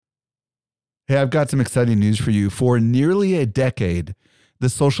Hey, I've got some exciting news for you. For nearly a decade, the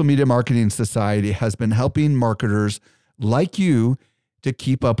Social Media Marketing Society has been helping marketers like you to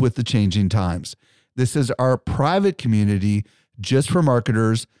keep up with the changing times. This is our private community just for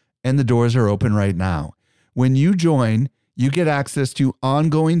marketers, and the doors are open right now. When you join, you get access to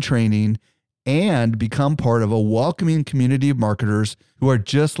ongoing training and become part of a welcoming community of marketers who are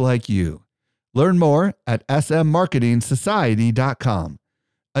just like you. Learn more at smmarketingsociety.com.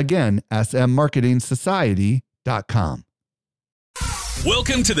 Again, smmarketingsociety.com.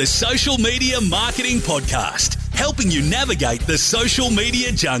 Welcome to the Social Media Marketing Podcast, helping you navigate the social media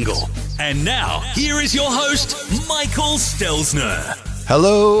jungle. And now, here is your host, Michael Stelzner.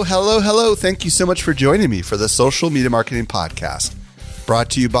 Hello. Thank you so much for joining me for the Social Media Marketing Podcast, brought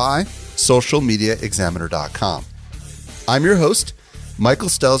to you by socialmediaexaminer.com. I'm your host, Michael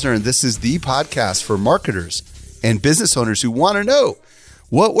Stelzner, and this is the podcast for marketers and business owners who want to know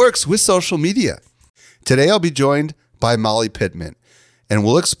what works with social media. Today, I'll be joined by Molly Pittman, and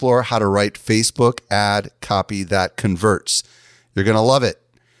we'll explore how to write Facebook ad copy that converts. You're going to love it.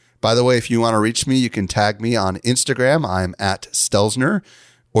 By the way, if you want to reach me, you can tag me on Instagram. I'm at Stelzner,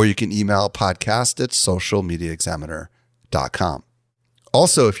 or you can email podcast@socialmediaexaminer.com.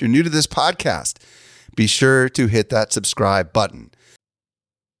 Also, if you're new to this podcast, be sure to hit that subscribe button.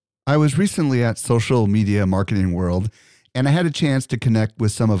 I was recently at Social Media Marketing World, and I had a chance to connect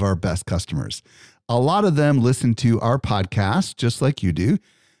with some of our best customers. A lot of them listen to our podcast, just like you do.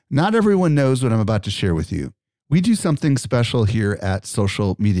 Not everyone knows what I'm about to share with you. We do something special here at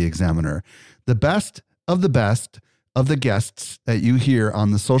Social Media Examiner. The best of the guests that you hear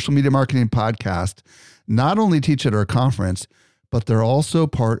on the Social Media Marketing Podcast not only teach at our conference, but they're also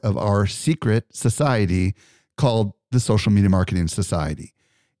part of our secret society called the Social Media Marketing Society.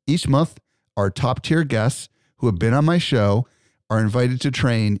 Each month, our top tier guests who have been on my show are invited to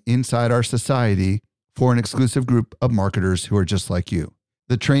train inside our society for an exclusive group of marketers who are just like you.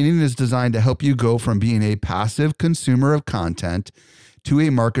 The training is designed to help you go from being a passive consumer of content to a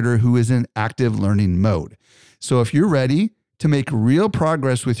marketer who is in active learning mode. So if you're ready to make real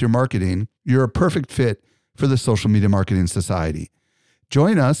progress with your marketing, you're a perfect fit for the Social Media Marketing Society.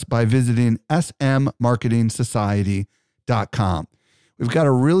 Join us by visiting smmarketingsociety.com. We've got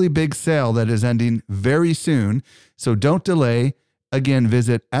a really big sale that is ending very soon, so don't delay. Again,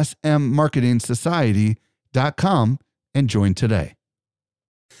 visit smmarketingsociety.com and join today.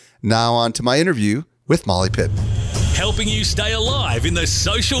 Now on to my interview with Molly Pittman. Helping you stay alive in the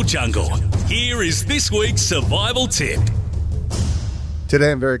social jungle. Here is this week's survival tip.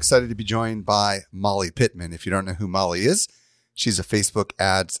 Today, I'm very excited to be joined by Molly Pittman. If you don't know who Molly is, she's a Facebook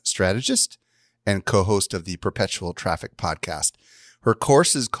ads strategist and co-host of the Perpetual Traffic podcast. Her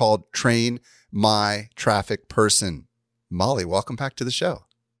course is called Train My Traffic Person. Molly, welcome back to the show.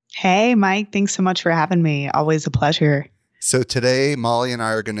 Hey, Mike. Thanks so much for having me. Always a pleasure. So today, Molly and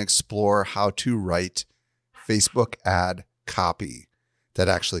I are going to explore how to write Facebook ad copy that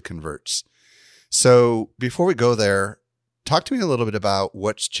actually converts. So before we go there, talk to me a little bit about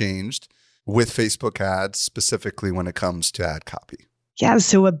what's changed with Facebook ads, specifically when it comes to ad copy. Yeah,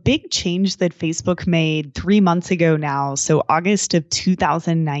 so a big change that Facebook made 3 months ago now, so August of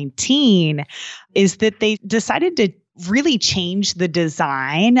 2019, is that they decided to really change the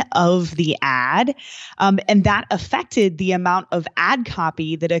design of the ad. And that affected the amount of ad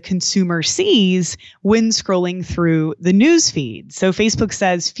copy that a consumer sees when scrolling through the news feed. So Facebook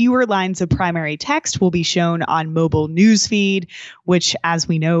says fewer lines of primary text will be shown on mobile news feed, which, as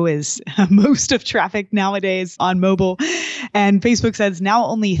we know, is most of traffic nowadays on mobile. And Facebook says now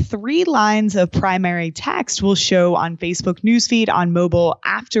only 3 lines of primary text will show on Facebook newsfeed on mobile,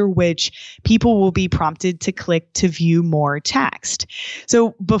 after which people will be prompted to click to view more text.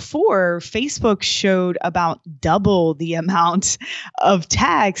 So before, Facebook showed about double the amount of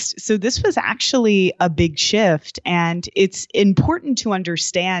text. So this was actually a big shift. And it's important to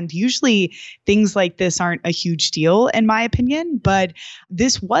understand, usually things like this aren't a huge deal, in my opinion, but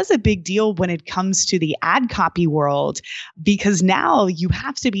this was a big deal when it comes to the ad copy world, because now you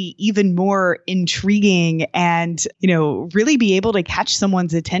have to be even more intriguing and, really be able to catch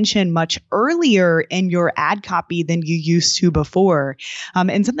someone's attention much earlier in your ad copy than you used to before.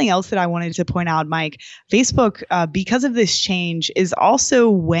 And something else that I wanted to point out, Mike, Facebook, because of this change, is also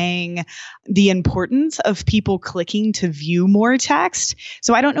weighing the importance of people clicking to view more text.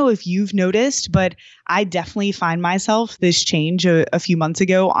 So I don't know if you've noticed, but I definitely find myself this change a few months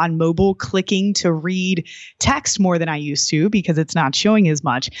ago on mobile clicking to read text more than I used to because it's not showing as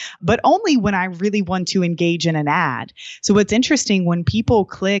much, but only when I really want to engage in an ad. So what's interesting, when people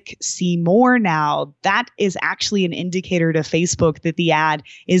click see more now, that is actually an indicator to Facebook that the ad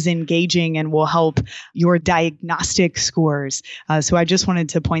is engaging and will help your diagnostic scores. So I just wanted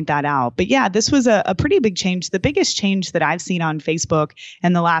to point that out. But yeah, this was a pretty big change. The biggest change that I've seen on Facebook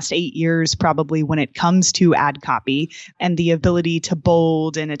in the last 8 years, probably, when it comes to ad copy and the ability to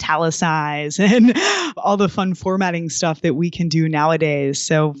bold and italicize and all the fun formatting stuff that we can do nowadays.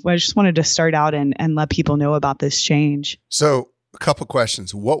 So I just wanted to start out and let people know about this change. So a couple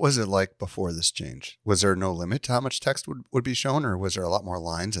questions. What was it like before this change? Was there no limit to how much text would be shown, or was there a lot more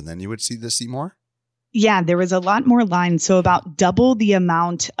lines and then you would see more? Yeah, there was a lot more lines. So about double the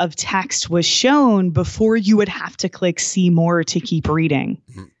amount of text was shown before you would have to click see more to keep reading.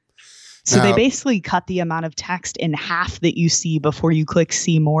 Mm-hmm. So they basically cut the amount of text in half that you see before you click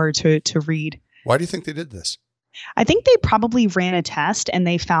see more to read. Why do you think they did this? I think they probably ran a test and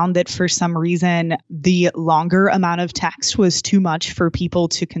they found that for some reason, the longer amount of text was too much for people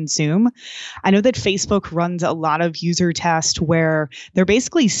to consume. I know that Facebook runs a lot of user tests where they're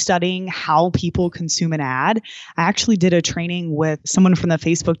basically studying how people consume an ad. I actually did a training with someone from the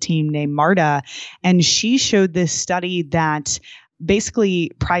Facebook team named Marta, and she showed this study that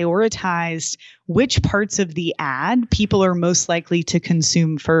basically prioritized which parts of the ad people are most likely to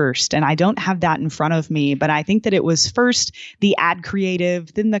consume first. And I don't have that in front of me, but I think that it was first the ad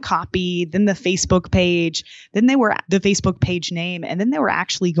creative, then the copy, then the Facebook page, then they were the Facebook page name, and then they were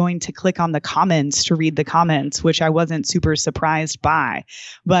actually going to click on the comments to read the comments, which I wasn't super surprised by.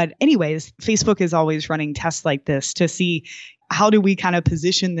 But anyways, Facebook is always running tests like this to see how do we kind of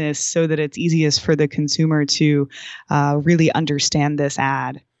position this so that it's easiest for the consumer to really understand this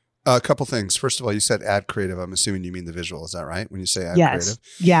ad? A couple things. First of all, you said ad creative. I'm assuming you mean the visual. Is that right? When you say ad creative?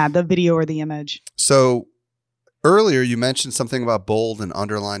 Yeah, the video or the image. So earlier you mentioned something about bold and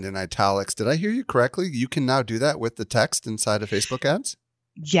underlined and italics. Did I hear you correctly? You can now do that with the text inside of Facebook ads?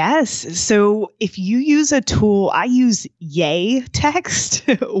 Yes. So if you use a tool, I use Yay Text,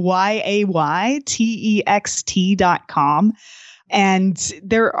 YAYTEXT.com. And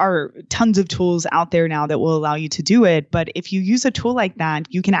there are tons of tools out there now that will allow you to do it. But if you use a tool like that,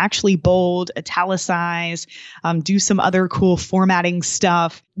 you can actually bold, italicize, do some other cool formatting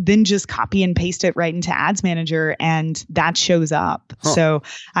stuff, then just copy and paste it right into Ads Manager, and that shows up. Huh. So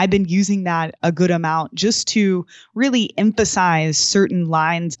I've been using that a good amount just to really emphasize certain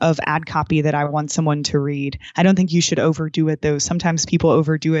lines of ad copy that I want someone to read. I don't think you should overdo it, though. Sometimes people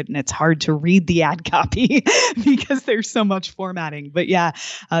overdo it and it's hard to read the ad copy because there's so much formatting. But yeah,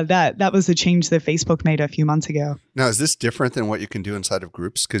 that was a change that Facebook made a few months ago. Now, is this different than what you can do inside of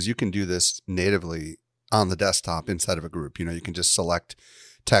groups? Because you can do this natively on the desktop inside of a group. You know, you can just select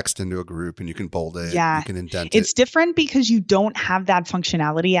text into a group and you can bold it. Yeah. You can indent it. It's different because you don't have that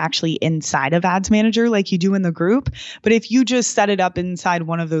functionality actually inside of Ads Manager like you do in the group. But if you just set it up inside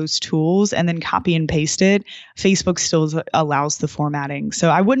one of those tools and then copy and paste it, Facebook still allows the formatting. So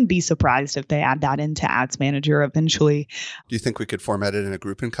I wouldn't be surprised if they add that into Ads Manager eventually. Do you think we could format it in a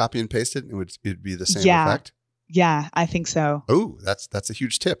group and copy and paste it? It'd be the same effect? Yeah, I think so. Oh, that's a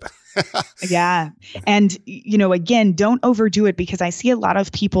huge tip. Yeah. And, you know, again, don't overdo it because I see a lot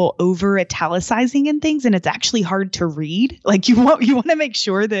of people over italicizing in things and it's actually hard to read. Like you want to make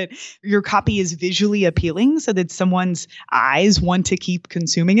sure that your copy is visually appealing so that someone's eyes want to keep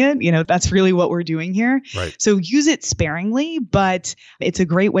consuming it. You know, that's really what we're doing here. Right. So use it sparingly, but it's a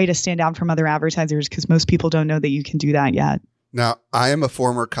great way to stand out from other advertisers because most people don't know that you can do that yet. Now, I am a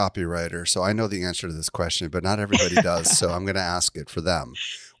former copywriter, so I know the answer to this question, but not everybody does. So I'm going to ask it for them.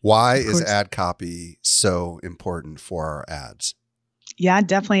 Why is ad copy so important for our ads? Yeah,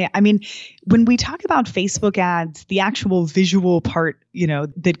 definitely. I mean, when we talk about Facebook ads, the actual visual part, you know,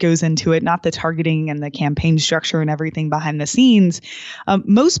 that goes into it, not the targeting and the campaign structure and everything behind the scenes,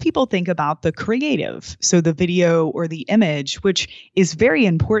 most people think about the creative. So the video or the image, which is very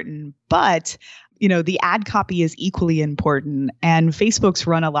important, but you know, the ad copy is equally important. And Facebook's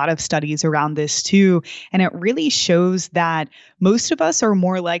run a lot of studies around this too. And it really shows that most of us are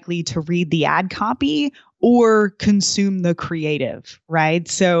more likely to read the ad copy or consume the creative, right?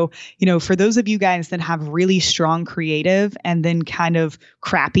 So, for those of you guys that have really strong creative and then kind of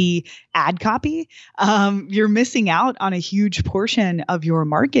crappy ad copy, you're missing out on a huge portion of your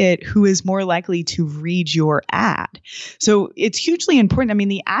market who is more likely to read your ad. So it's hugely important. I mean,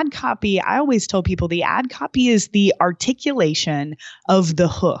 the ad copy, I always tell people the ad copy is the articulation of the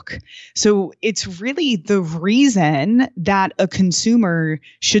hook. So it's really the reason that a consumer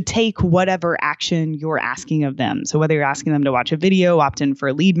should take whatever action you're asking of them. So whether you're asking them to watch a video, opt in for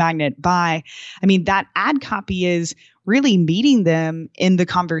a lead magnet, buy, I mean, that ad copy is really meeting them in the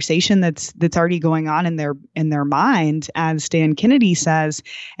conversation that's already going on in their mind, as Dan Kennedy says,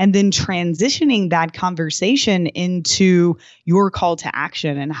 and then transitioning that conversation into your call to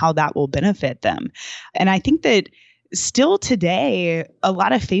action and how that will benefit them. And I think that still today, a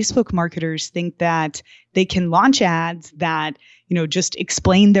lot of Facebook marketers think that they can launch ads that, just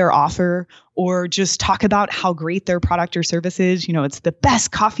explain their offer or just talk about how great their product or service is. It's the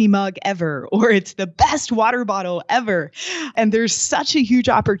best coffee mug ever, or it's the best water bottle ever. And there's such a huge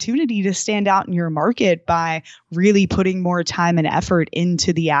opportunity to stand out in your market by really putting more time and effort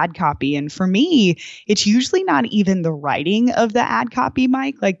into the ad copy. And for me, it's usually not even the writing of the ad copy,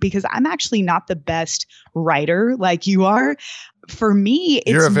 Mike, because I'm actually not the best writer like you are. For me, it's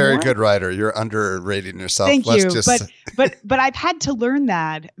you're a very good writer. You're underrating yourself. Thank you. But I've had to learn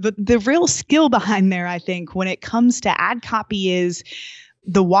that. The real skill behind there, I think, when it comes to ad copy is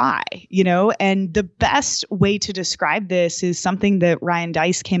the why, and the best way to describe this is something that Ryan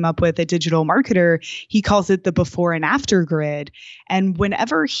Deiss came up with at Digital Marketer. He calls it the before and after grid. And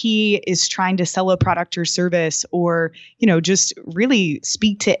whenever he is trying to sell a product or service or, just really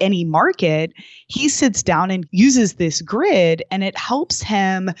speak to any market, he sits down and uses this grid, and it helps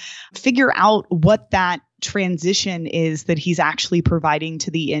him figure out what that transition is that he's actually providing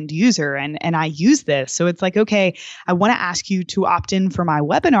to the end user. And I use this. So it's like, okay, I want to ask you to opt in for my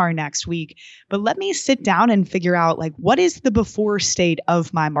webinar next week, but let me sit down and figure out what is the before state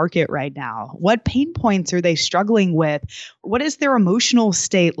of my market right now? What pain points are they struggling with? What is their emotional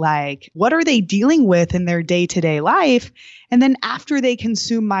state like? What are they dealing with in their day-to-day life? And then after they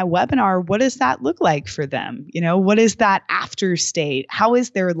consume my webinar, what does that look like for them? What is that after state? How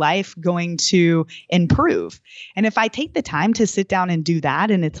is their life going to improve? And if I take the time to sit down and do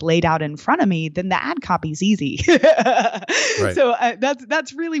that and it's laid out in front of me, then the ad copy is easy. Right. So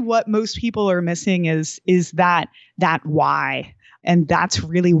that's really what most people are missing is that why. And that's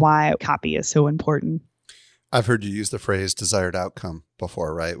really why copy is so important. I've heard you use the phrase desired outcome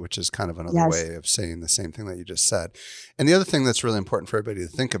before, right? Which is kind of another way of saying the same thing that you just said. And the other thing that's really important for everybody to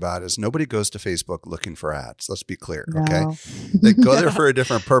think about is nobody goes to Facebook looking for ads. Let's be clear, okay? They go there for a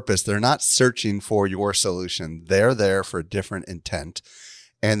different purpose. They're not searching for your solution. They're there for a different intent.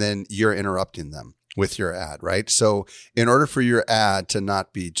 And then you're interrupting them with your ad, right? So in order for your ad to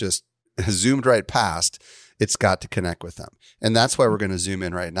not be just zoomed right past, it's got to connect with them. And that's why we're going to zoom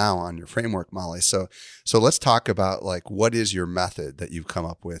in right now on your framework, Molly. So let's talk about what is your method that you've come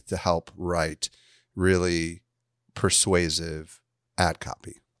up with to help write really persuasive ad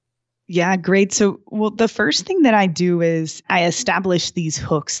copy? Yeah, great. So, the first thing that I do is I establish these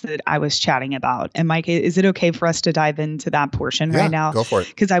hooks that I was chatting about. And Mike, is it okay for us to dive into that portion right now? Go for it.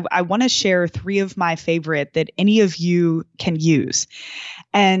 Because I want to share 3 of my favorite that any of you can use.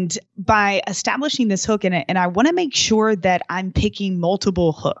 And by establishing this hook, and I want to make sure that I'm picking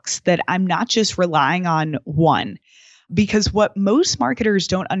multiple hooks, that I'm not just relying on one. Because what most marketers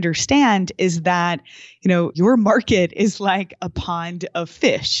don't understand is that, your market is like a pond of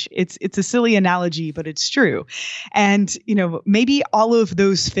fish. It's a silly analogy, but it's true. And, maybe all of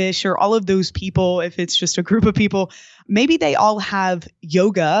those fish or all of those people, if it's just a group of people, maybe they all have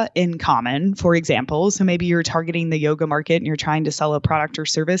yoga in common, for example. So maybe you're targeting the yoga market and you're trying to sell a product or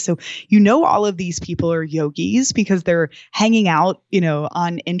service. So, all of these people are yogis because they're hanging out,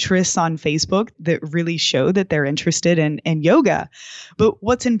 on interests on Facebook that really show that they're interested in yoga. But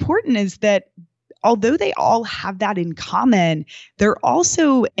what's important is that although they all have that in common, they're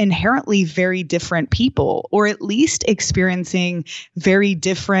also inherently very different people, or at least experiencing very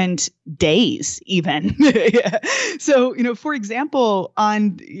different days even. So, for example,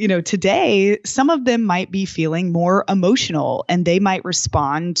 on, today, some of them might be feeling more emotional and they might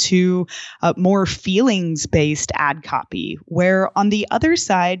respond to more feelings-based ad copy, where on the other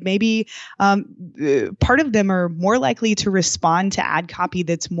side, maybe part of them are more likely to respond to ad copy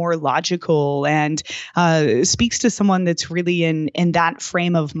that's more logical and and speaks to someone that's really in that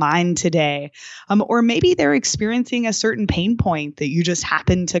frame of mind today. Or maybe they're experiencing a certain pain point that you just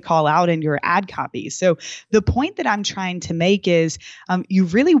happen to call out in your ad copy. So the point that I'm trying to make is you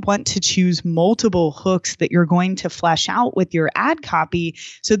really want to choose multiple hooks that you're going to flesh out with your ad copy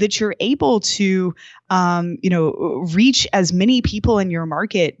so that you're able to reach as many people in your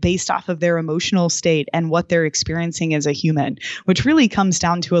market based off of their emotional state and what they're experiencing as a human, which really comes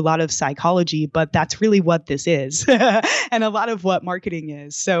down to a lot of psychology, but that's really what this is and a lot of what marketing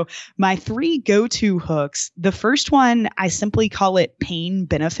is. So my 3 go-to hooks, the first one, I simply call it pain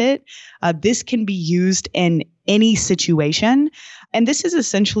benefit. This can be used in any situation. And this is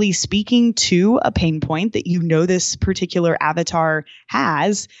essentially speaking to a pain point that you know this particular avatar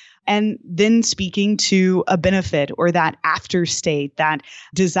has, and then speaking to a benefit or that after state, that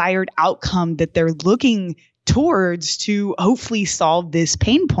desired outcome that they're looking towards to hopefully solve this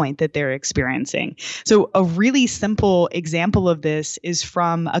pain point that they're experiencing. So a really simple example of this is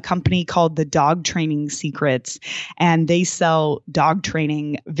from a company called the Dog Training Secrets, and they sell dog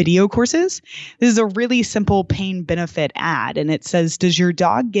training video courses. This is a really simple pain benefit ad, and it says, does your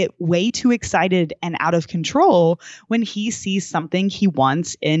dog get way too excited and out of control when he sees something he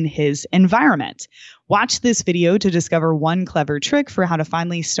wants in his environment? Watch this video to discover one clever trick for how to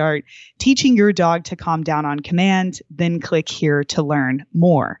finally start teaching your dog to calm down on command, then click here to learn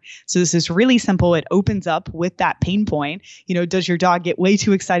more. So this is really simple. It opens up with that pain point. Does your dog get way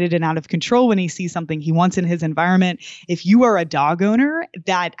too excited and out of control when he sees something he wants in his environment? If you are a dog owner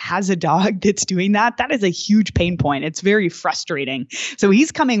that has a dog that's doing that, that is a huge pain point. It's very frustrating. So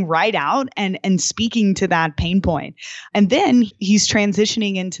he's coming right out and speaking to that pain point. And then he's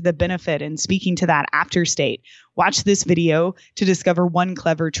transitioning into the benefit and speaking to that after state. Watch this video to discover one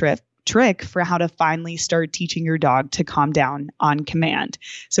clever trick for how to finally start teaching your dog to calm down on command.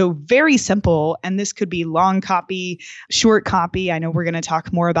 So very simple. And this could be long copy, short copy. I know we're going to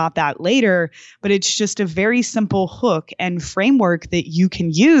talk more about that later, but it's just a very simple hook and framework that you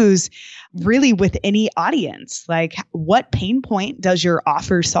can use really with any audience. Like, what pain point does your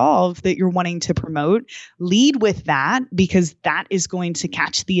offer solve that you're wanting to promote? Lead with that, because that is going to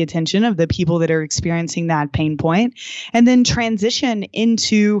catch the attention of the people that are experiencing that pain point, and then transition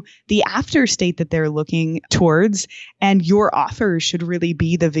into the after state that they're looking towards. And your offer should really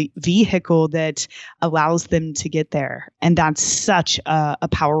be the vehicle that allows them to get there. And that's such a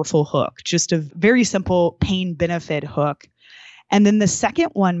powerful hook, just a very simple pain benefit hook. And then the second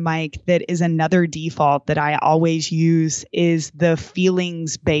one, Mike, that is another default that I always use is the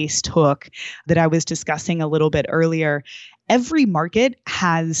feelings-based hook that I was discussing a little bit earlier. Every market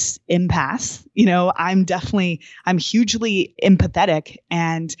has impasse. I'm hugely empathetic,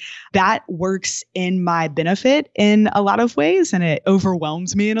 and that works in my benefit in a lot of ways, and it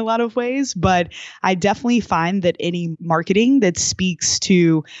overwhelms me in a lot of ways. But I definitely find that any marketing that speaks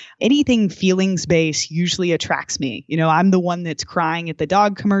to anything feelings-based usually attracts me. I'm the one that's crying at the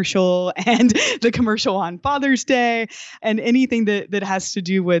dog commercial and the commercial on Father's Day and anything that has to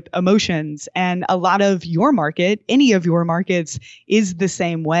do with emotions. And a lot of your market, any of your markets, is the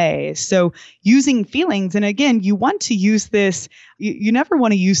same way. So using feelings, and again, you want to use this, you never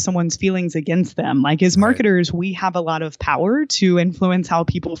want to use someone's feelings against them. Like, as marketers, we have a lot of power to influence how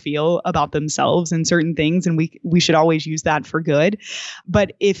people feel about themselves and certain things, and we should always use that for good.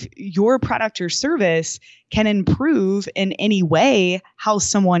 But if your product or service can improve in any way how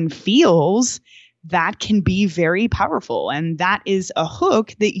someone feels, that can be very powerful. And that is a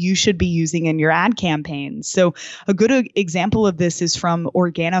hook that you should be using in your ad campaigns. So a good example of this is from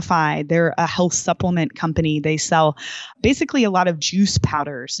Organifi. They're a health supplement company. They sell basically a lot of juice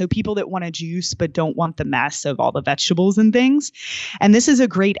powder. So people that want to juice but don't want the mess of all the vegetables and things. And this is a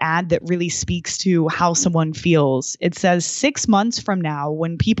great ad that really speaks to how someone feels. It says, 6 months from now,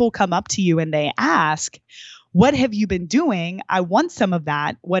 when people come up to you and they ask, what have you been doing? I want some of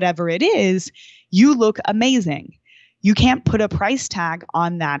that, whatever it is. You look amazing. You can't put a price tag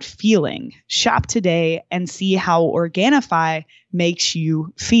on that feeling. Shop today and see how Organifi makes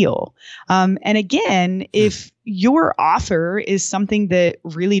you feel. And again, if your offer is something that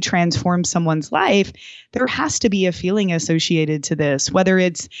really transforms someone's life, there has to be a feeling associated to this, whether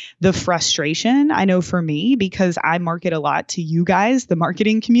it's the frustration. I know for me, because I market a lot to you guys, the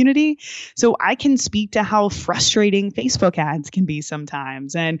marketing community, so I can speak to how frustrating Facebook ads can be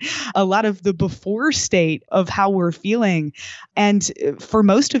sometimes, and a lot of the before state of how we're feeling. And for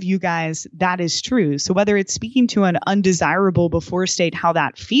most of you guys, that is true. So whether it's speaking to an undesirable before state, how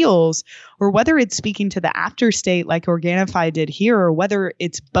that feels, or whether it's speaking to the after state like Organifi did here, or whether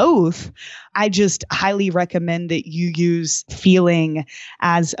it's both, I just highly recommend that you use feeling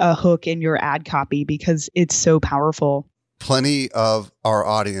as a hook in your ad copy because it's so powerful. Plenty of our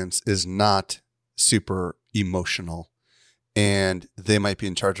audience is not super emotional, and they might be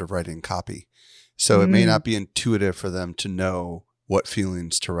in charge of writing copy. So it may not be intuitive for them to know what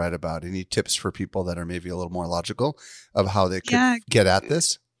feelings to write about. Any tips for people that are maybe a little more logical of how they could get at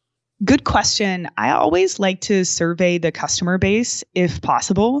this? Good question. I always like to survey the customer base if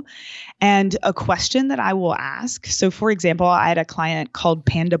possible. And a question that I will ask. So for example, I had a client called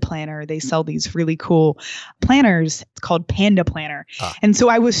Panda Planner. They sell these really cool planners. It's called Panda Planner. And so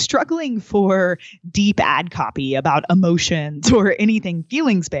I was struggling for deep ad copy about emotions or anything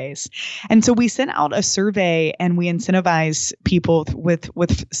feelings based. And so we sent out a survey and we incentivize people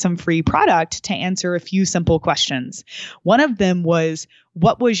with some free product to answer a few simple questions. One of them was,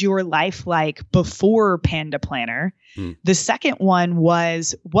 what was your life like before Panda Planner? The second one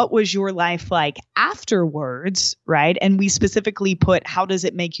was, what was your life like afterwards, right? And we specifically put, how does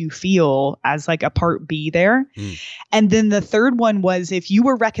it make you feel as like a part B there? And then the third one was, if you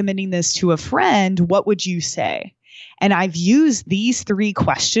were recommending this to a friend, what would you say? And I've used these three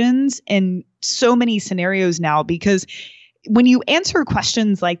questions in so many scenarios now because when you answer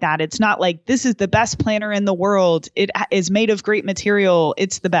questions like that, it's not like, this is the best planner in the world. It is made of great material.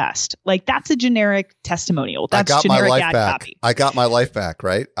 It's the best. Like, that's a generic testimonial. That's generic ad copy. I got my life back,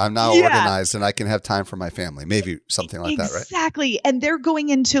 right? I'm now organized and I can have time for my family. Maybe something like that, right? Exactly. And they're going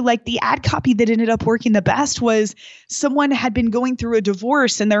into like the ad copy that ended up working the best was someone had been going through a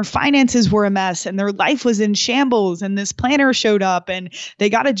divorce and their finances were a mess and their life was in shambles. And this planner showed up and they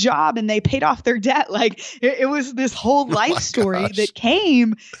got a job and they paid off their debt. Like it was this whole life story that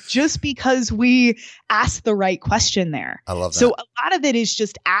came just because we asked the right question there. I love that. So a lot of it is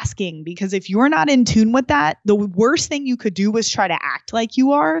just asking, because if you're not in tune with that, the worst thing you could do was try to act like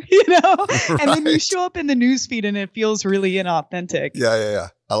you are, you know, and then you show up in the newsfeed and it feels really inauthentic. Yeah.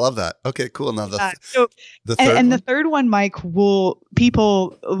 I love that. Okay, cool. Now the third one, Mike,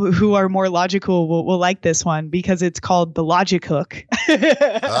 people who are more logical will like this one because it's called the logic hook.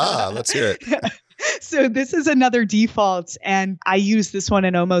 Let's hear it. So this is another default, and I use this one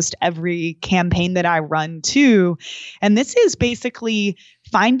in almost every campaign that I run too. And this is basically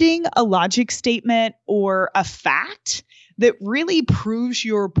finding a logic statement or a fact that really proves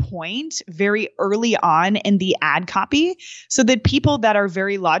your point very early on in the ad copy so that people that are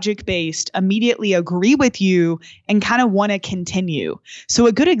very logic based immediately agree with you and kind of want to continue. So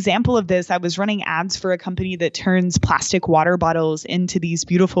a good example of this, I was running ads for a company that turns plastic water bottles into these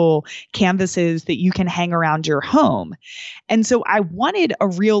beautiful canvases that you can hang around your home. And so I wanted a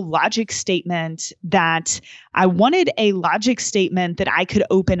real logic statement that I could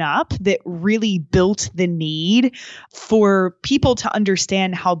open up that really built the need for people to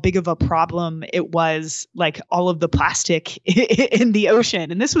understand how big of a problem it was, like all of the plastic in the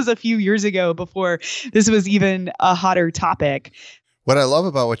ocean. And this was a few years ago before this was even a hotter topic. What I love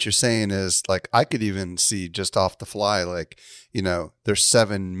about what you're saying is, like, I could even see just off the fly, like, you know, there's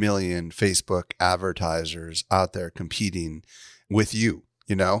 7 million Facebook advertisers out there competing with you,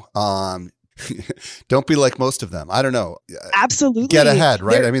 you know? Don't be like most of them. I don't know. Absolutely. Get ahead,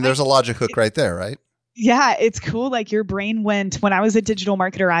 right? I mean, there's a logic hook right there, right? Yeah, it's cool. Like your brain went, when I was a digital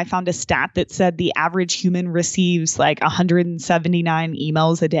marketer, I found a stat that said the average human receives like 179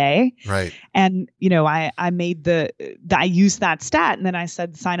 emails a day. Right. And, you know, I used that stat and then I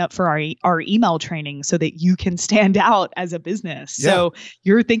said, sign up for our email training so that you can stand out as a business. Yeah. So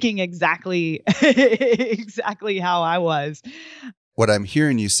you're thinking exactly how I was. What I'm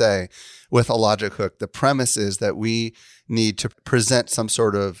hearing you say with a logic hook, the premise is that we need to present some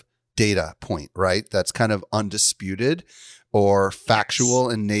sort of data point, right? That's kind of undisputed or factual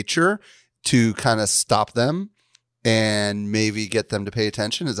in nature to kind of stop them and maybe get them to pay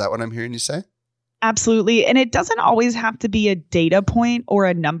attention. Is that what I'm hearing you say? Absolutely. And it doesn't always have to be a data point or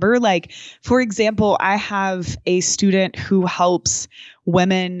a number. Like, for example, I have a student who helps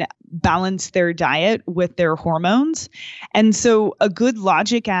women balance their diet with their hormones. And so a good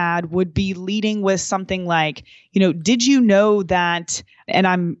logic ad would be leading with something like, you know, did you know that, and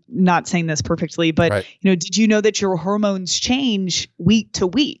I'm not saying this perfectly, but, right, you know, did you know that your hormones change week to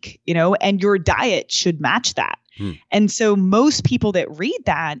week, you know, and your diet should match that. And so most people that read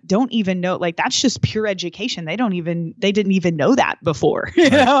that don't even know, like, that's just pure education. They didn't even know that before, you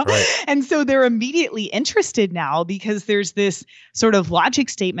know? Right. And so they're immediately interested now because there's this sort of logic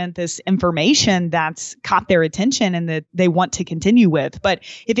statement, this information that's caught their attention and that they want to continue with. But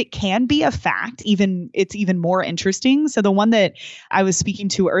if it can be a fact, it's even more interesting. So the one that I was speaking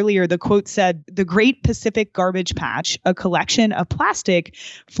to earlier, the quote said, "The Great Pacific Garbage Patch, a collection of plastic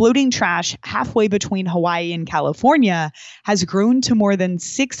floating trash halfway between Hawaii and California, has grown to more than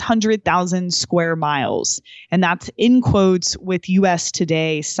 600,000 square miles." And that's in quotes with US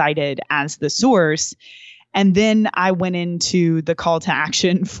Today cited as the source. And then I went into the call to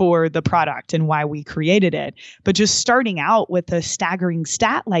action for the product and why we created it. But just starting out with a staggering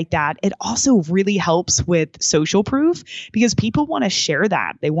stat like that, it also really helps with social proof because people want to share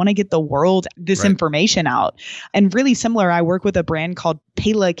that. They want to get the world this information out. And really similar, I work with a brand called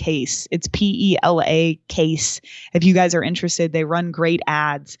Pela Case. It's Pela Case. If you guys are interested, they run great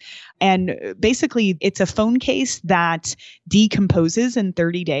ads. And basically, it's a phone case that decomposes in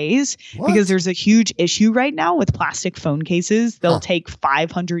 30 days because there's a huge issue right now with plastic phone cases. They'll take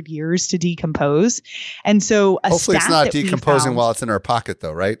 500 years to decompose. And so hopefully it's not decomposing while it's in our pocket,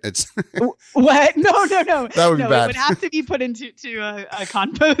 though, right? It's what? No. That would be bad. It would have to be put into a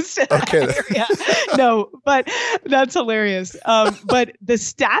compost area. No, but that's hilarious. But the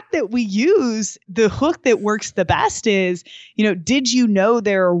stat that we use, the hook that works the best is, did you know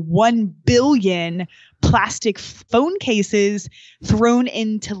there are 1 billion plastic phone cases thrown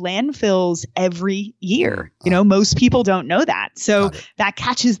into landfills every year? Most people don't know that. So that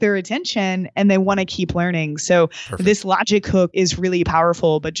catches their attention and they want to keep learning. So this logic hook is really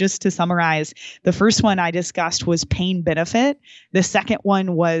powerful. But just to summarize, the first one I discussed was pain benefit. The second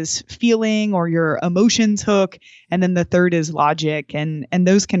one was feeling or your emotions hook. And then the third is logic. And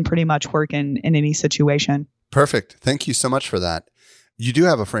those can pretty much work in any situation. Perfect. Thank you so much for that. You do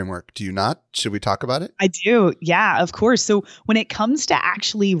have a framework, do you not? Should we talk about it? I do. Yeah, of course. So when it comes to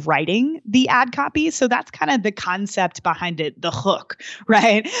actually writing the ad copy, so that's kind of the concept behind it, the hook,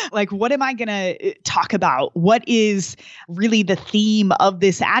 right? Like, what am I going to talk about? What is really the theme of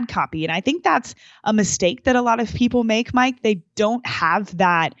this ad copy? And I think that's a mistake that a lot of people make, Mike. They don't have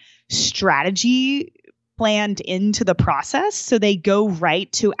that strategy planned into the process. So they go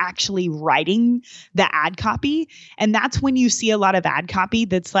right to actually writing the ad copy. And that's when you see a lot of ad copy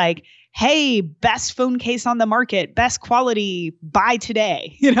that's like, hey, best phone case on the market, best quality, buy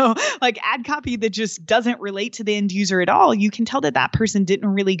today. Like ad copy that just doesn't relate to the end user at all. You can tell that person didn't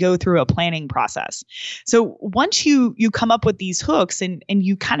really go through a planning process. So once you come up with these hooks and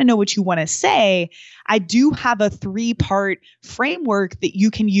you kind of know what you want to say, I do have a 3-part framework that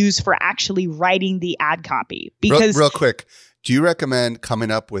you can use for actually writing the ad copy. Because real quick, do you recommend coming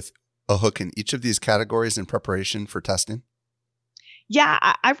up with a hook in each of these categories in preparation for testing? Yeah,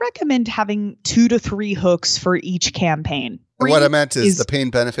 I recommend having 2 to 3 hooks for each campaign. What I meant is the pain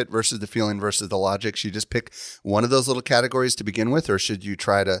benefit versus the feeling versus the logic. Should you just pick one of those little categories to begin with, or should you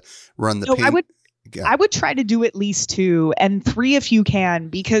try to run the pain? I would try to do at least 2 and 3 if you can,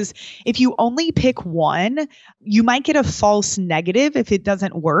 because if you only pick one, you might get a false negative if it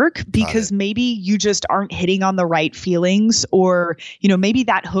doesn't work because maybe you just aren't hitting on the right feelings or, maybe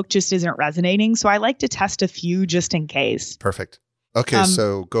that hook just isn't resonating. So I like to test a few just in case. Perfect. Okay,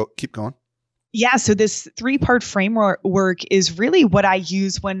 so keep going. Yeah, so this 3-part framework is really what I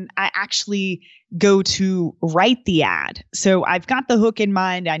use when I actually go to write the ad. So I've got the hook in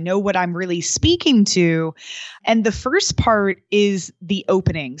mind. I know what I'm really speaking to. And the first part is the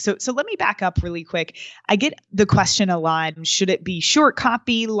opening. So let me back up really quick. I get the question a lot. Should it be short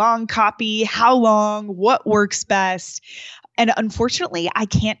copy, long copy? How long? What works best? And unfortunately, I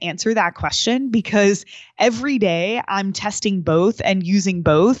can't answer that question because every day I'm testing both and using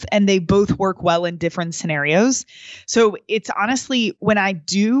both, and they both work well in different scenarios. So it's honestly, when I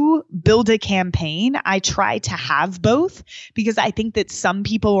do build a campaign, I try to have both because I think that some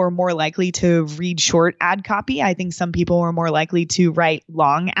people are more likely to read short ad copy. I think some people are more likely to write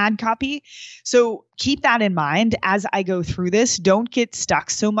long ad copy. So keep that in mind as I go through this. Don't get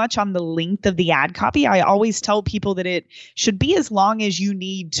stuck so much on the length of the ad copy. I always tell people that it should be as long as you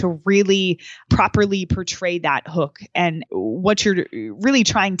need to really properly portray that hook and what you're really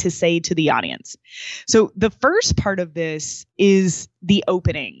trying to say to the audience. So the first part of this is the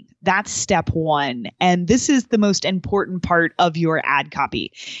opening. That's step one. And this is the most important part of your ad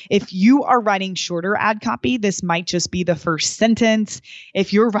copy. If you are writing shorter ad copy, this might just be the first sentence.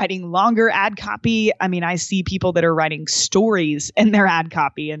 If you're writing longer ad copy, I mean, I see people that are writing stories in their ad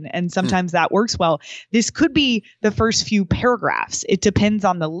copy, and sometimes that works well. This could be the first few paragraphs. It depends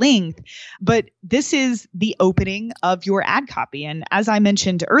on the length, but this is the opening of your ad copy. And as I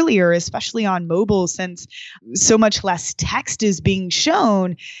mentioned earlier, especially on mobile, since so much less text is being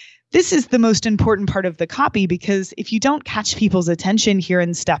shown, this is the most important part of the copy, because if you don't catch people's attention here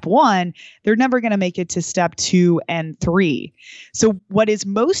in step one, they're never going to make it to step 2 and 3. So what is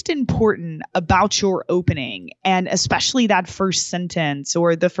most important about your opening, and especially that first sentence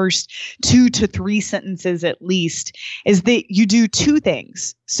or the first 2 to 3 sentences at least, is that you do 2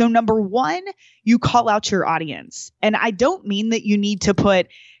 things. So number 1, you call out your audience. And I don't mean that you need to put,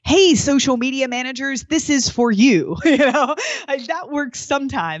 hey, social media managers, this is for you. That works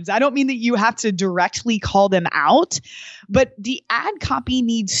sometimes. I don't mean that you have to directly call them out, but the ad copy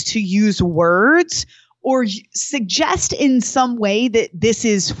needs to use words or suggest in some way that this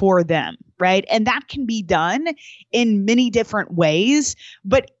is for them, right? And that can be done in many different ways.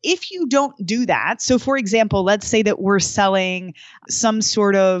 But if you don't do that, so for example, let's say that we're selling some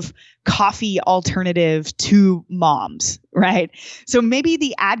sort of coffee alternative to moms, right? So maybe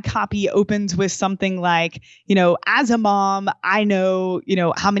the ad copy opens with something like, as a mom, I know,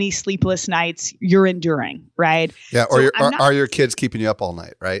 how many sleepless nights you're enduring, right? Yeah. Or are your kids keeping you up all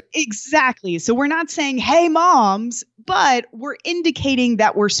night, right? Exactly. So we're not saying, hey, moms, but we're indicating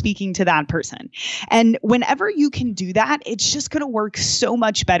that we're speaking to that person. And whenever you can do that, it's just going to work so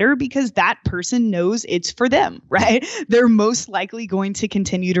much better, because that person knows it's for them, right? They're most likely going to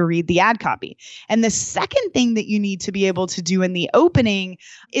continue to read the ad copy. And the second thing that you need to be able to do in the opening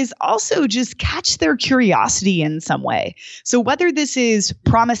is also just catch their curiosity in some way. So whether this is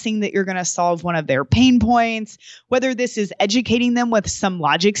promising that you're going to solve one of their pain points, whether this is educating them with some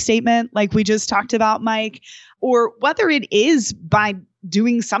logic statement like we just talked about, Mike, or whether it is by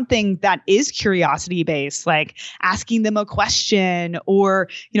doing something that is curiosity based, like asking them a question, or,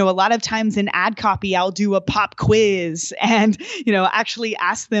 a lot of times in ad copy, I'll do a pop quiz and, actually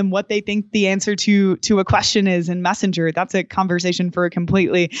ask them what they think the answer to a question is in Messenger. That's a conversation for a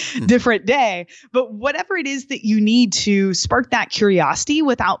completely different day. But whatever it is that you need to spark that curiosity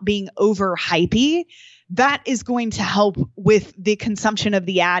without being over hypey, that is going to help with the consumption of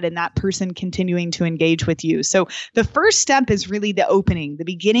the ad and that person continuing to engage with you. So the first step is really the opening, the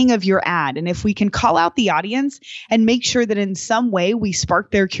beginning of your ad. And if we can call out the audience and make sure that in some way we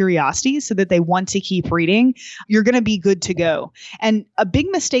spark their curiosity so that they want to keep reading, you're going to be good to go. And a big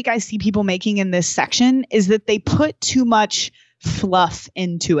mistake I see people making in this section is that they put too much fluff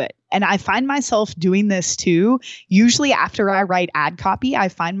into it. And I find myself doing this too. Usually after I write ad copy, I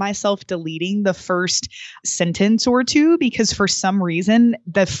find myself deleting the first sentence or two, because for some reason,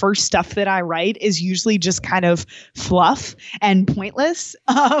 the first stuff that I write is usually just kind of fluff and pointless.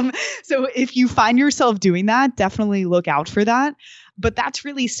 So if you find yourself doing that, definitely look out for that. But that's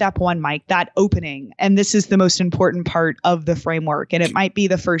really step 1, Mike, that opening. And this is the most important part of the framework. And it might be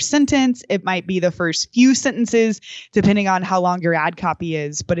the first sentence. It might be the first few sentences, depending on how long your ad copy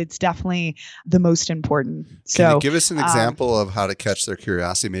is. But it's definitely the most important. So can you give us an example of how to catch their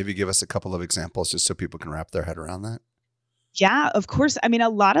curiosity? Maybe give us a couple of examples just so people can wrap their head around that. Yeah, of course. I mean, a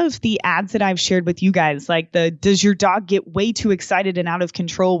lot of the ads that I've shared with you guys, like does your dog get way too excited and out of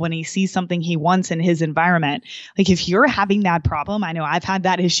control when he sees something he wants in his environment? Like if you're having that problem, I know I've had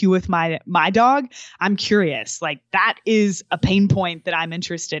that issue with my dog. I'm curious. Like that is a pain point that I'm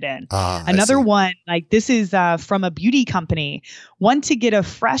interested in. Another one, like this is from a beauty company. Want to get a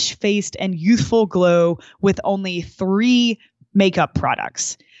fresh-faced and youthful glow with only 3 makeup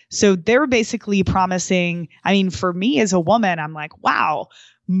products. So they're basically promising, I mean, for me as a woman, I'm like, wow,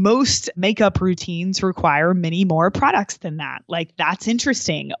 most makeup routines require many more products than that. Like, that's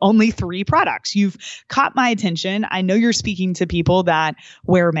interesting. Only 3 products. You've caught my attention. I know you're speaking to people that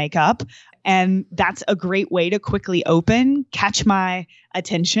wear makeup, and that's a great way to quickly catch my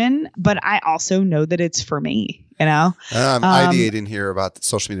attention. But I also know that it's for me, I'm ideating here about the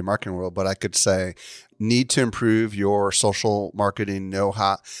social media marketing world, but I could say, need to improve your social marketing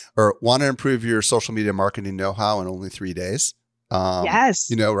know-how, or want to improve your social media marketing know-how in only 3 days.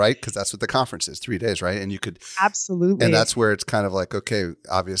 Yes. Right? Because that's what the conference is, 3 days, right? And you could absolutely. And that's where it's kind of like, okay,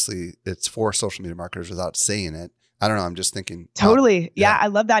 obviously it's for social media marketers without saying it. I don't know. I'm just thinking. Totally. Yeah, I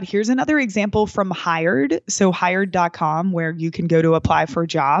love that. Here's another example from Hired. So hired.com, where you can go to apply for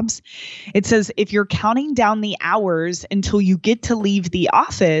jobs. It says, if you're counting down the hours until you get to leave the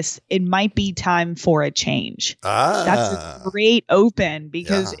office, it might be time for a change. That's a great open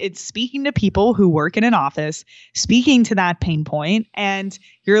because it's speaking to people who work in an office, speaking to that pain point, and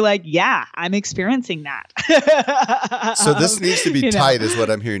you're like, yeah, I'm experiencing that. So this needs to be tight is what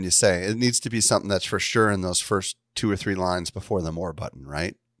I'm hearing you say. It needs to be something that's for sure in those first 2 or 3 lines before the more button,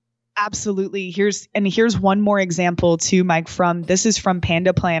 right? Absolutely. Here's one more example too, Mike, this is from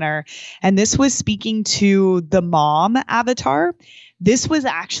Panda Planner. And this was speaking to the mom avatar. This was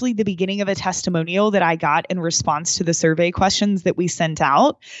actually the beginning of a testimonial that I got in response to the survey questions that we sent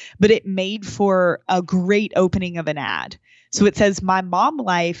out, but it made for a great opening of an ad. So it says, my mom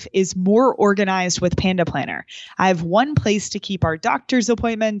life is more organized with Panda Planner. I have one place to keep our doctor's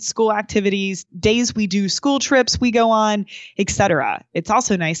appointments, school activities, days we do school trips we go on, etc. It's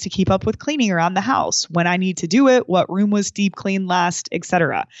also nice to keep up with cleaning around the house, when I need to do it, what room was deep cleaned last,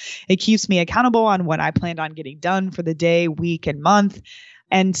 etc. It keeps me accountable on what I planned on getting done for the day, week, and month.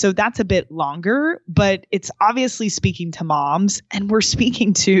 And so that's a bit longer, but it's obviously speaking to moms, and we're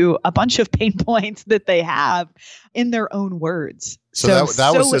speaking to a bunch of pain points that they have in their own words. So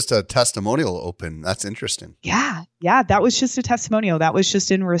that was just a testimonial open. That's interesting. Yeah. That was just a testimonial. That was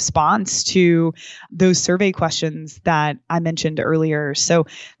just in response to those survey questions that I mentioned earlier. So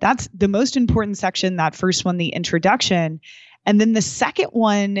that's the most important section, that first one, the introduction. And then the second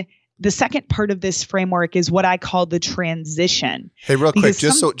one, the second part of this framework is what I call the transition. Hey, real quick,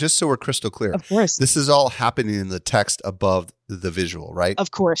 just so we're crystal clear. Of course. This is all happening in the text above the visual, right? Of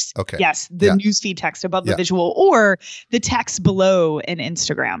course. Okay. Yes. The newsfeed text above the visual, or the text below in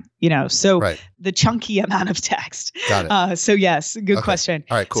Instagram, the chunky amount of text. Got it. So yes, good question.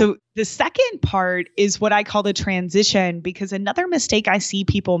 All right, cool. So the second part is what I call the transition, because another mistake I see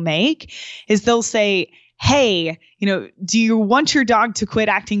people make is they'll say, hey, do you want your dog to quit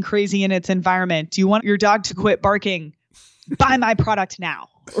acting crazy in its environment? Do you want your dog to quit barking? Buy my product now.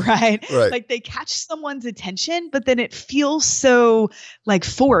 Right? Like they catch someone's attention, but then it feels so like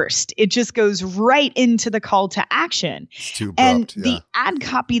forced. It just goes right into the call to action. It's too abrupt, and the ad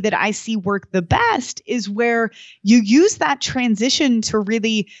copy that I see work the best is where you use that transition to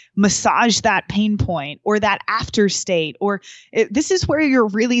really massage that pain point or that after state, or this is where you're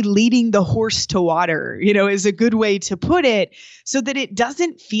really leading the horse to water, is a good way to put it, so that it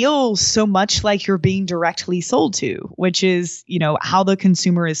doesn't feel so much like you're being directly sold to, which is, how the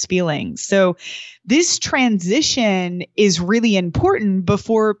consumer is feeling. So this transition is really important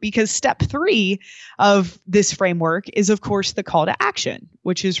because step 3 of this framework is, of course, the call to action,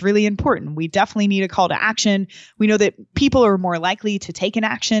 which is really important. We definitely need a call to action. We know that people are more likely to take an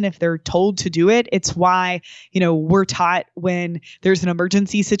action if they're told to do it. It's why, we're taught when there's an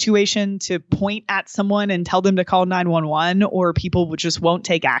emergency situation to point at someone and tell them to call 911, or people just won't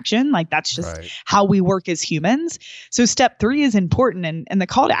take action. Like that's just how we work as humans. So step 3 is important. And the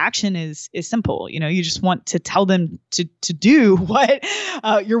call to action is simple. You just want to tell them to do what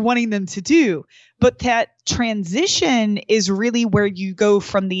you're wanting them to do. But that transition is really where you go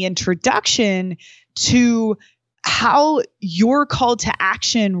from the introduction to how your call to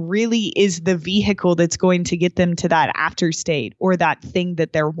action really is the vehicle that's going to get them to that after state or that thing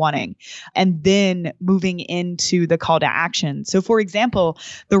that they're wanting, and then moving into the call to action. So for example,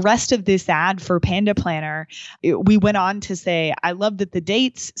 the rest of this ad for Panda Planner, we went on to say, I love that the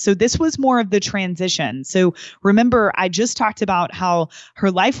dates. So this was more of the transition. So remember, I just talked about how her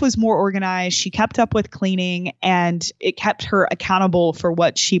life was more organized. She kept up with cleaning, and it kept her accountable for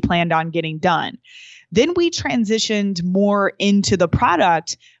what she planned on getting done. Then we transitioned more into the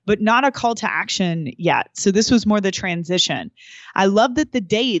product, but not a call to action yet. So this was more the transition. I love that the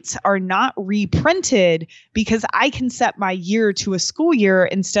dates are not reprinted because I can set my year to a school year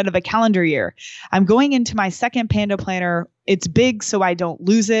instead of a calendar year. I'm going into my second Panda Planner. It's big, so I don't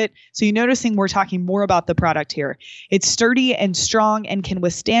lose it. So you're noticing we're talking more about the product here. It's sturdy and strong and can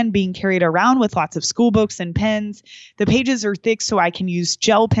withstand being carried around with lots of school books and pens. The pages are thick, so I can use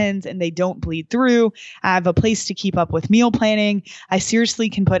gel pens and they don't bleed through. I have a place to keep up with meal planning. I seriously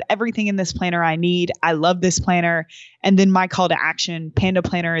can put everything in this planner I need. I love this planner. And then my call to action, Panda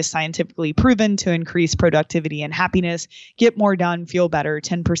Planner is scientifically proven to increase productivity and happiness. Get more done, feel better,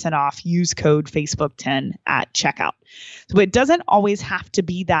 10% off. Use code Facebook10 at checkout. So it doesn't always have to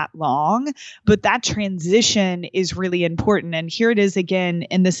be that long, but that transition is really important. And here it is again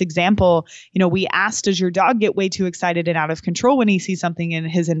in this example. We asked, does your dog get way too excited and out of control when he sees something in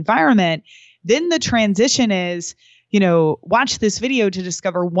his environment? Then the transition is, watch this video to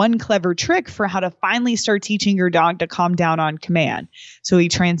discover one clever trick for how to finally start teaching your dog to calm down on command. So he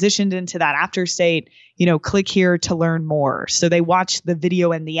transitioned into that after state, click here to learn more. So they watched the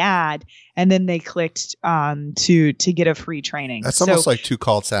video and the ad, and then they clicked to get a free training. That's almost like two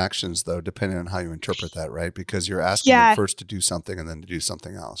call to actions, though, depending on how you interpret that, right? Because you're asking them first to do something and then to do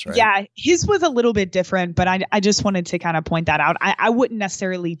something else, right? Yeah, his was a little bit different, but I just wanted to kind of point that out. I wouldn't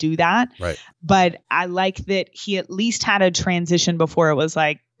necessarily do that, right? But I like that he at least had a transition before it was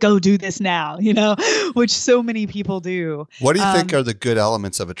like, go do this now, which so many people do. What do you think are the good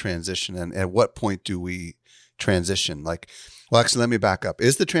elements of a transition, and at what point do we transition? Actually, let me back up.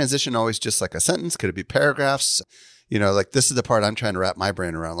 Is the transition always just like a sentence? Could it be paragraphs? This is the part I'm trying to wrap my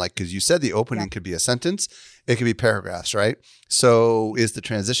brain around. Because you said the opening could be a sentence. It could be paragraphs, right? So is the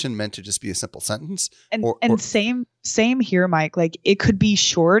transition meant to just be a simple sentence? And same here, Mike. It could be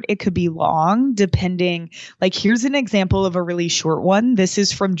short, it could be long, depending. Here's an example of a really short one. This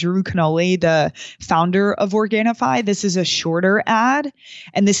is from Drew Canole, the founder of Organifi. This is a shorter ad,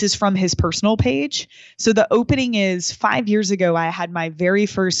 and this is from his personal page. So the opening is 5 years ago, I had my very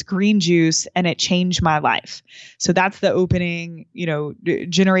first green juice and it changed my life. So that's the opening,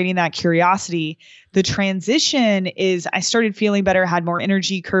 generating that curiosity. The transition is I started feeling better, had more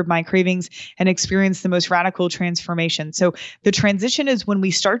energy, curbed my cravings, and experienced the most radical transformation. So the transition is when we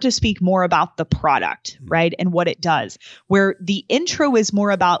start to speak more about the product, right? And what it does, where the intro is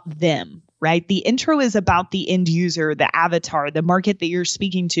more about them, right? The intro is about the end user, the avatar, the market that you're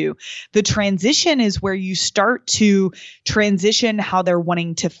speaking to. The transition is where you start to transition how they're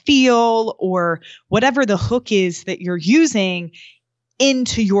wanting to feel or whatever the hook is that you're using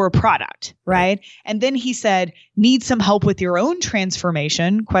into your product, right? And then he said, need some help with your own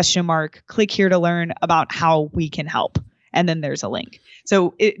transformation, ? Click here to learn about how we can help. And then there's a link.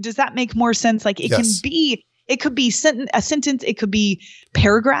 So does that make more sense? It could be a sentence, it could be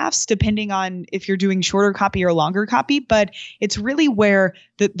paragraphs, depending on if you're doing shorter copy or longer copy. But it's really where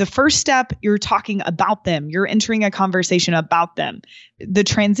the first step, you're talking about them. You're entering a conversation about them. The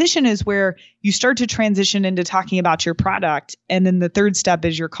transition is where you start to transition into talking about your product. And then the third step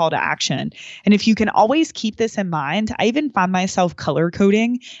is your call to action. And if you can always keep this in mind, I even find myself color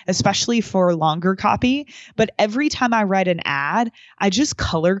coding, especially for longer copy. But every time I write an ad, I just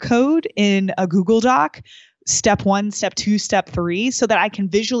color code in a Google Doc, step 1, step 2, step 3, so that I can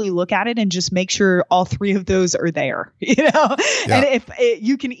visually look at it and just make sure all 3 of those are there, Yeah. And if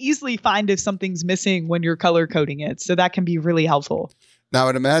you can easily find if something's missing when you're color coding it. So that can be really helpful. Now,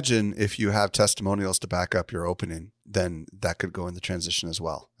 I'd imagine if you have testimonials to back up your opening, then that could go in the transition as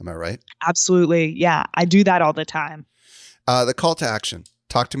well. Am I right? Absolutely. Yeah. I do that all the time. The call to action.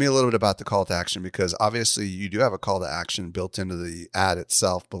 Talk to me a little bit about the call to action, because obviously you do have a call to action built into the ad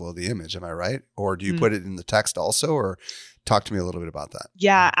itself below the image. Am I right? Or do you put it in the text also? Or talk to me a little bit about that.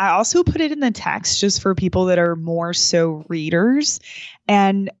 Yeah, I also put it in the text just for people that are more so readers.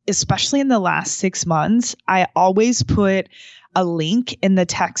 And especially in the last 6 months, I always put a link in the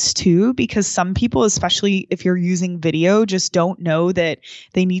text too, because some people, especially if you're using video, just don't know that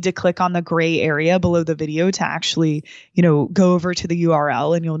they need to click on the gray area below the video to actually, go over to the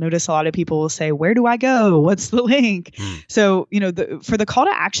URL. And you'll notice a lot of people will say, where do I go? What's the link? So, for the call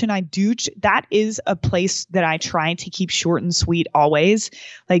to action, that is a place that I try to keep short and sweet always,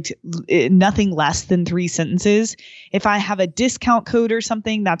 nothing less than 3 sentences. If I have a discount code or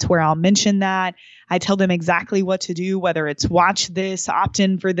something, that's where I'll mention that. I tell them exactly what to do, whether it's watch this, opt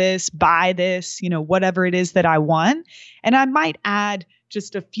in for this, buy this, whatever it is that I want. And I might add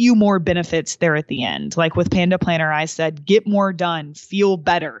just a few more benefits there at the end. Like with Panda Planner, I said, get more done, feel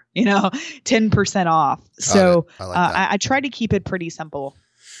better, 10% off. So I try to keep it pretty simple.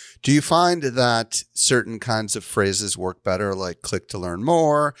 Do you find that certain kinds of phrases work better, like click to learn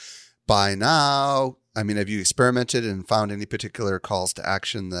more, buy now? I mean, have you experimented and found any particular calls to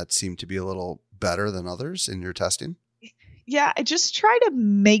action that seem to be a little better than others in your testing? Yeah, I just try to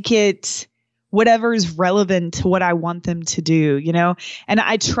make it whatever is relevant to what I want them to do, And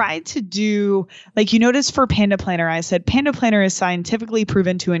I tried to do, you notice for Panda Planner, I said, Panda Planner is scientifically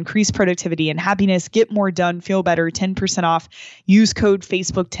proven to increase productivity and happiness, get more done, feel better, 10% off, use code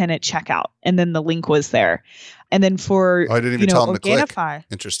Facebook10 at checkout. And then the link was there. And then for, I didn't even tell them to click.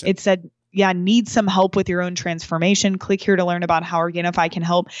 Interesting. It said, need some help with your own transformation. Click here to learn about how Organifi can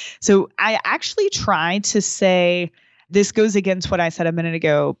help. So I actually tried to say, this goes against what I said a minute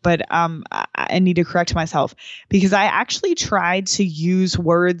ago, but I need to correct myself, because I actually tried to use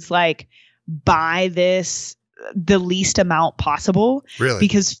words like buy this the least amount possible. Really?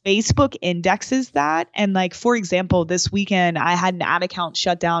 Because Facebook indexes that. And like, for example, this weekend I had an ad account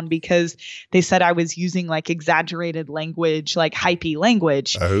shut down because they said I was using like exaggerated language, like hypey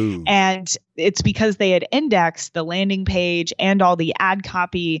language. Oh. And it's because they had indexed the landing page and all the ad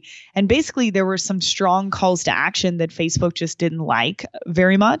copy. And basically there were some strong calls to action that Facebook just didn't like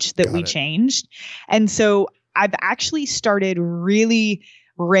very much that we changed. And so I've actually started really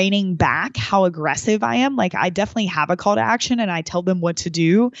reining back how aggressive I am. Like I definitely have a call to action and I tell them what to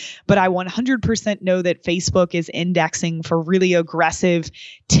do, but I 100% know that Facebook is indexing for really aggressive,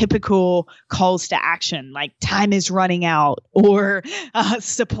 typical calls to action, like time is running out or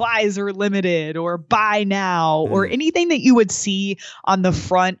supplies are limited or buy now or anything that you would see on the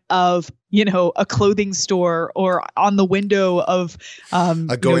front of a clothing store or on the window of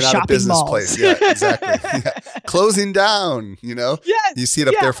a going out of business malls. Place. Yeah, exactly. Yeah. Closing down, Yes, you see it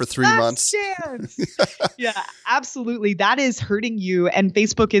up there for 3 months. Yeah, absolutely. That is hurting you. And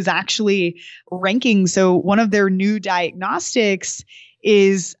Facebook is actually ranking. So one of their new diagnostics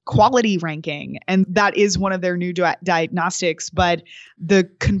is quality ranking. And that is one of their new diagnostics. But the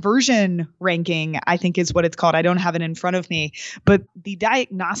conversion ranking, I think is what it's called. I don't have it in front of me. But the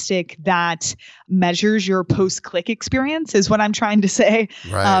diagnostic that measures your post-click experience is what I'm trying to say.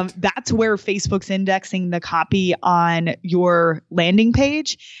 Right. That's where Facebook's indexing the copy on your landing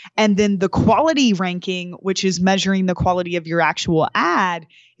page. And then the quality ranking, which is measuring the quality of your actual ad,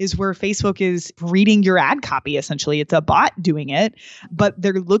 is where Facebook is reading your ad copy, essentially. It's a bot doing it, but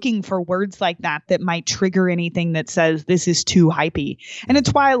they're looking for words like that that might trigger anything that says this is too hypey. And it's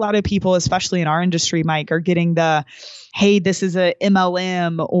why a lot of people, especially in our industry, Mike, are getting the, hey, this is a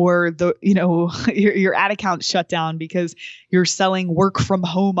MLM or the, your ad account shut down because you're selling work from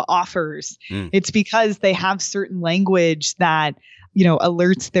home offers. It's because they have certain language that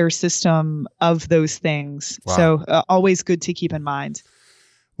alerts their system of those things. Wow. So always good to keep in mind.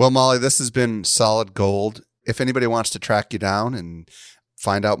 Well, Molly, this has been solid gold. If anybody wants to track you down and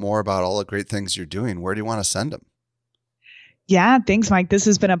find out more about all the great things you're doing, where do you want to send them? Yeah, thanks, Mike. This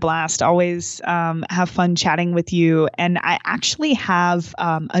has been a blast. Always have fun chatting with you. And I actually have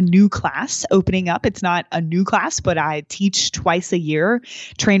a new class opening up. It's not a new class, but I teach twice a year,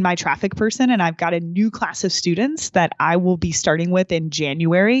 train my traffic person. And I've got a new class of students that I will be starting with in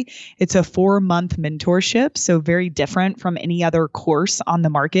January. It's a 4-month mentorship, so very different from any other course on the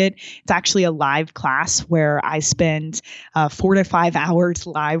market. It's actually a live class where I spend 4 to 5 hours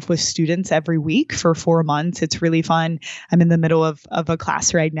live with students every week for 4 months. It's really fun. I'm in the middle of a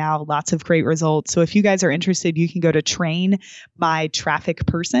class right now. Lots of great results. So if you guys are interested, you can go to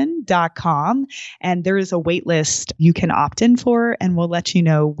trainmytrafficperson.com and there is a wait list you can opt in for, and we'll let you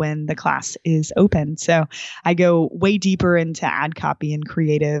know when the class is open. So I go way deeper into ad copy and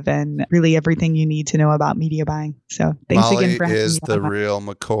creative and really everything you need to know about media buying. So thanks Molly again for having me. is the real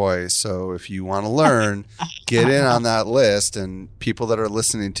McCoy. So if you want to learn, get in on that list. And people that are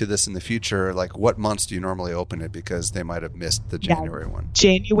listening to this in the future, like what months do you normally open it? Because they might have missed the January one.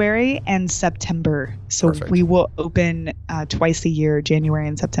 January and September. So Perfect. We will open twice a year, January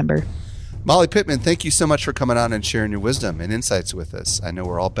and September. Molly Pittman, thank you so much for coming on and sharing your wisdom and insights with us. I know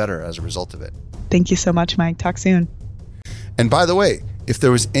we're all better as a result of it. Thank you so much, Mike. Talk soon. And by the way, if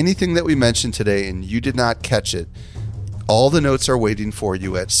there was anything that we mentioned today and you did not catch it, all the notes are waiting for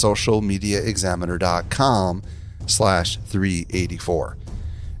you at socialmediaexaminer.com/384.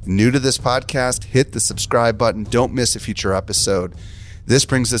 New to this podcast, hit the subscribe button. Don't miss a future episode. This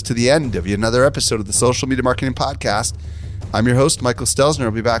brings us to the end of another episode of the Social Media Marketing Podcast. I'm your host, Michael Stelzner.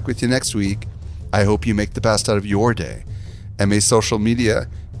 I'll be back with you next week. I hope you make the best out of your day. And may social media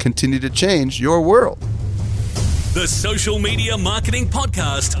continue to change your world. The Social Media Marketing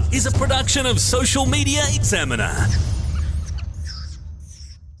Podcast is a production of Social Media Examiner.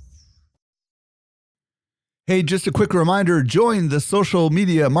 Hey, just a quick reminder, join the Social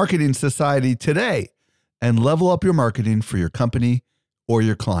Media Marketing Society today and level up your marketing for your company or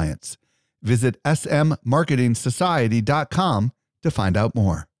your clients. Visit smmarketingsociety.com to find out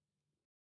more.